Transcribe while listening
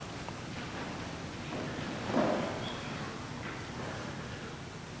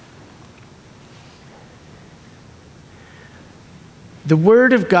The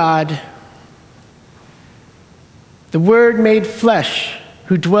Word of God, the Word made flesh,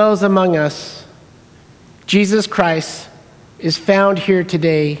 who dwells among us, Jesus Christ, is found here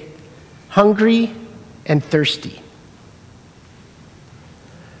today, hungry and thirsty.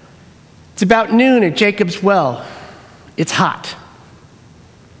 It's about noon at Jacob's well. It's hot.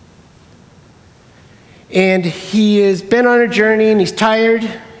 And he has been on a journey, and he's tired,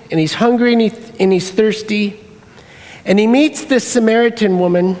 and he's hungry, and he's thirsty. And he meets this Samaritan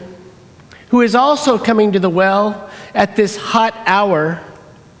woman who is also coming to the well at this hot hour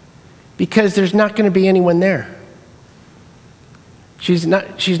because there's not going to be anyone there. She's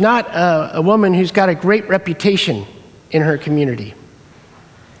not a woman who's got a great reputation in her community.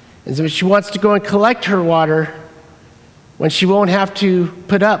 And so she wants to go and collect her water when she won't have to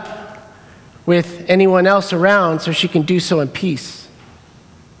put up with anyone else around, so she can do so in peace.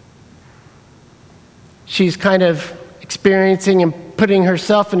 She's kind of experiencing and putting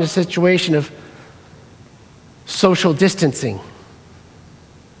herself in a situation of social distancing,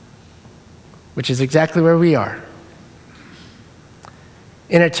 which is exactly where we are.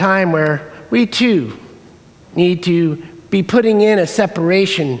 In a time where we too need to be putting in a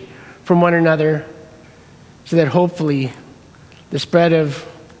separation from one another so that hopefully the spread of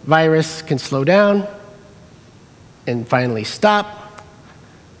virus can slow down and finally stop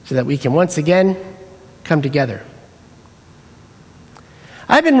so that we can once again come together.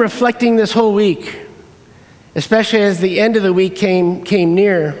 I've been reflecting this whole week, especially as the end of the week came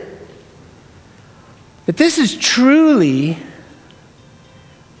near, that this is truly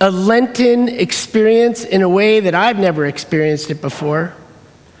a Lenten experience in a way that I've never experienced it before.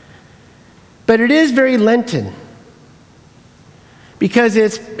 But it is very Lenten because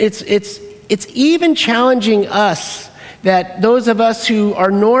it's even challenging us, that those of us who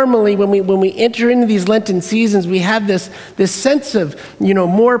are normally, when we enter into these Lenten seasons, we have this sense of,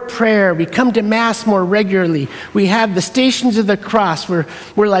 more prayer. We come to Mass more regularly. We have the Stations of the Cross where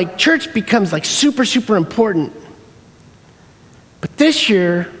like church becomes like super, super important. But this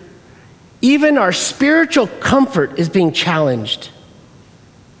year, even our spiritual comfort is being challenged.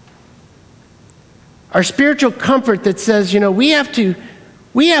 Our spiritual comfort that says, we have to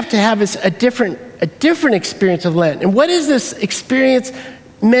have a different experience of Lent. And what is this experience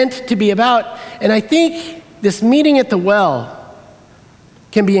meant to be about? And I think this meeting at the well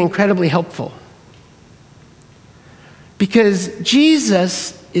can be incredibly helpful. Because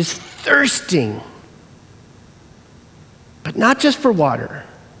Jesus is thirsting, but not just for water,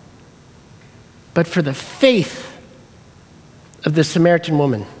 but for the faith of the Samaritan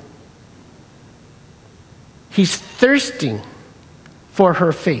woman. He's thirsting for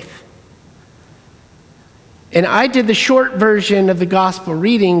her faith. And I did the short version of the gospel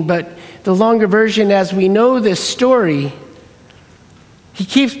reading, but the longer version, as we know this story, he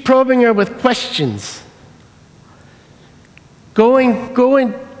keeps probing her with questions. Go and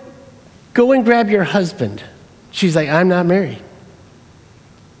grab your husband. She's like, I'm not married.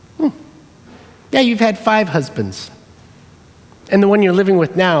 Yeah, you've had 5 husbands. And the one you're living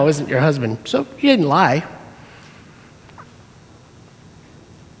with now isn't your husband, so you didn't lie.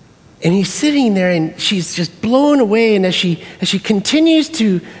 And he's sitting there, and she's just blown away. And as she continues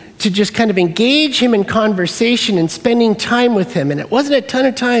to just kind of engage him in conversation and spending time with him, and it wasn't a ton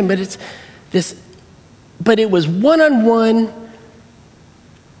of time, but it was one-on-one,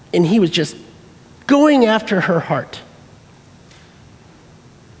 and he was just going after her heart.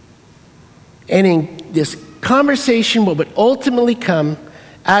 And in this conversation, what would ultimately come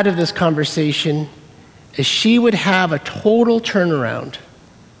out of this conversation is she would have a total turnaround.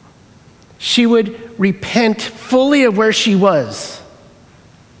 She would repent fully of where she was,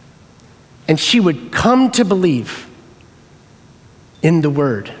 and she would come to believe in the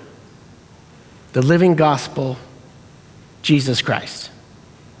Word, the living gospel, Jesus Christ.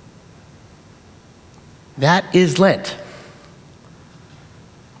 That is Lent.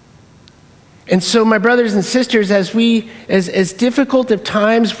 And so, my brothers and sisters, as difficult of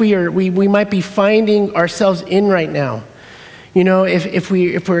times we might be finding ourselves in right now, if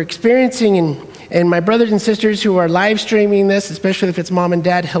we're experiencing, and my brothers and sisters who are live streaming this, especially if it's mom and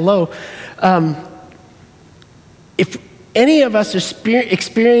dad, hello. If any of us are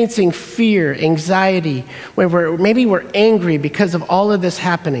experiencing fear, anxiety, where maybe we're angry because of all of this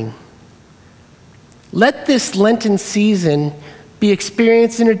happening, let this Lenten season be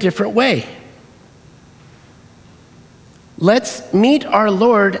experienced in a different way. Let's meet our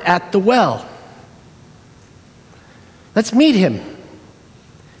Lord at the well. Let's meet him.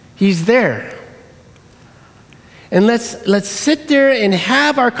 He's there. And let's sit there and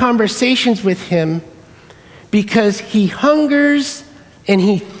have our conversations with him, because he hungers And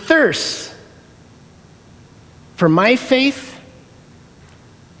he thirsts for my faith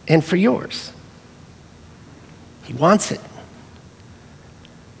and for yours. He wants it.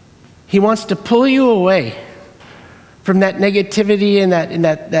 He wants to pull you away from that negativity and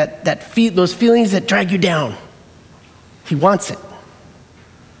those feelings that drag you down. He wants it.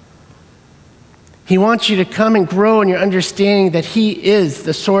 He wants you to come and grow in your understanding that he is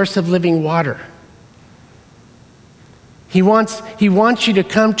the source of living water. He wants you to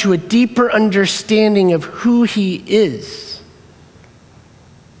come to a deeper understanding of who he is.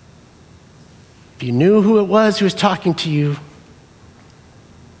 If you knew who it was who was talking to you,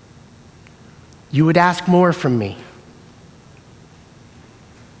 you would ask more from me.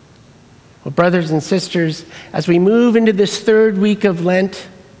 Well, brothers and sisters, as we move into this third week of Lent,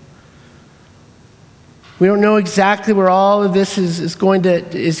 we don't know exactly where all of this is going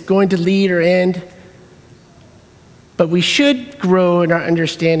to lead or end, but we should grow in our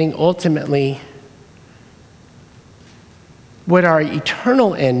understanding ultimately what our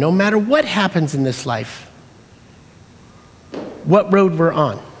eternal end, no matter what happens in this life, what road we're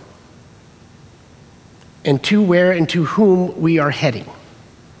on, and to where and to whom we are heading.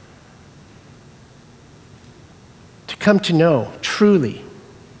 To come to know truly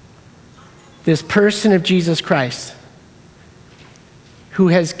this person of Jesus Christ, who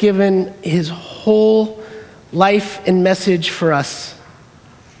has given his whole life and message for us,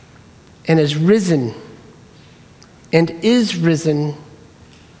 and has risen and is risen,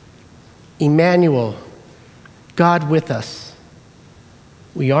 Emmanuel, God with us.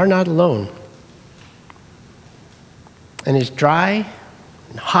 We are not alone. And is dry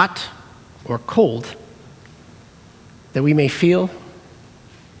and hot or cold that we may feel,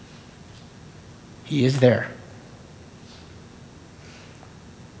 he is there.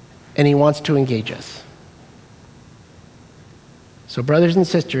 And he wants to engage us. So, brothers and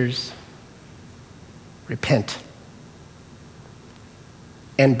sisters, repent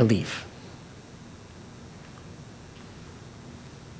and believe.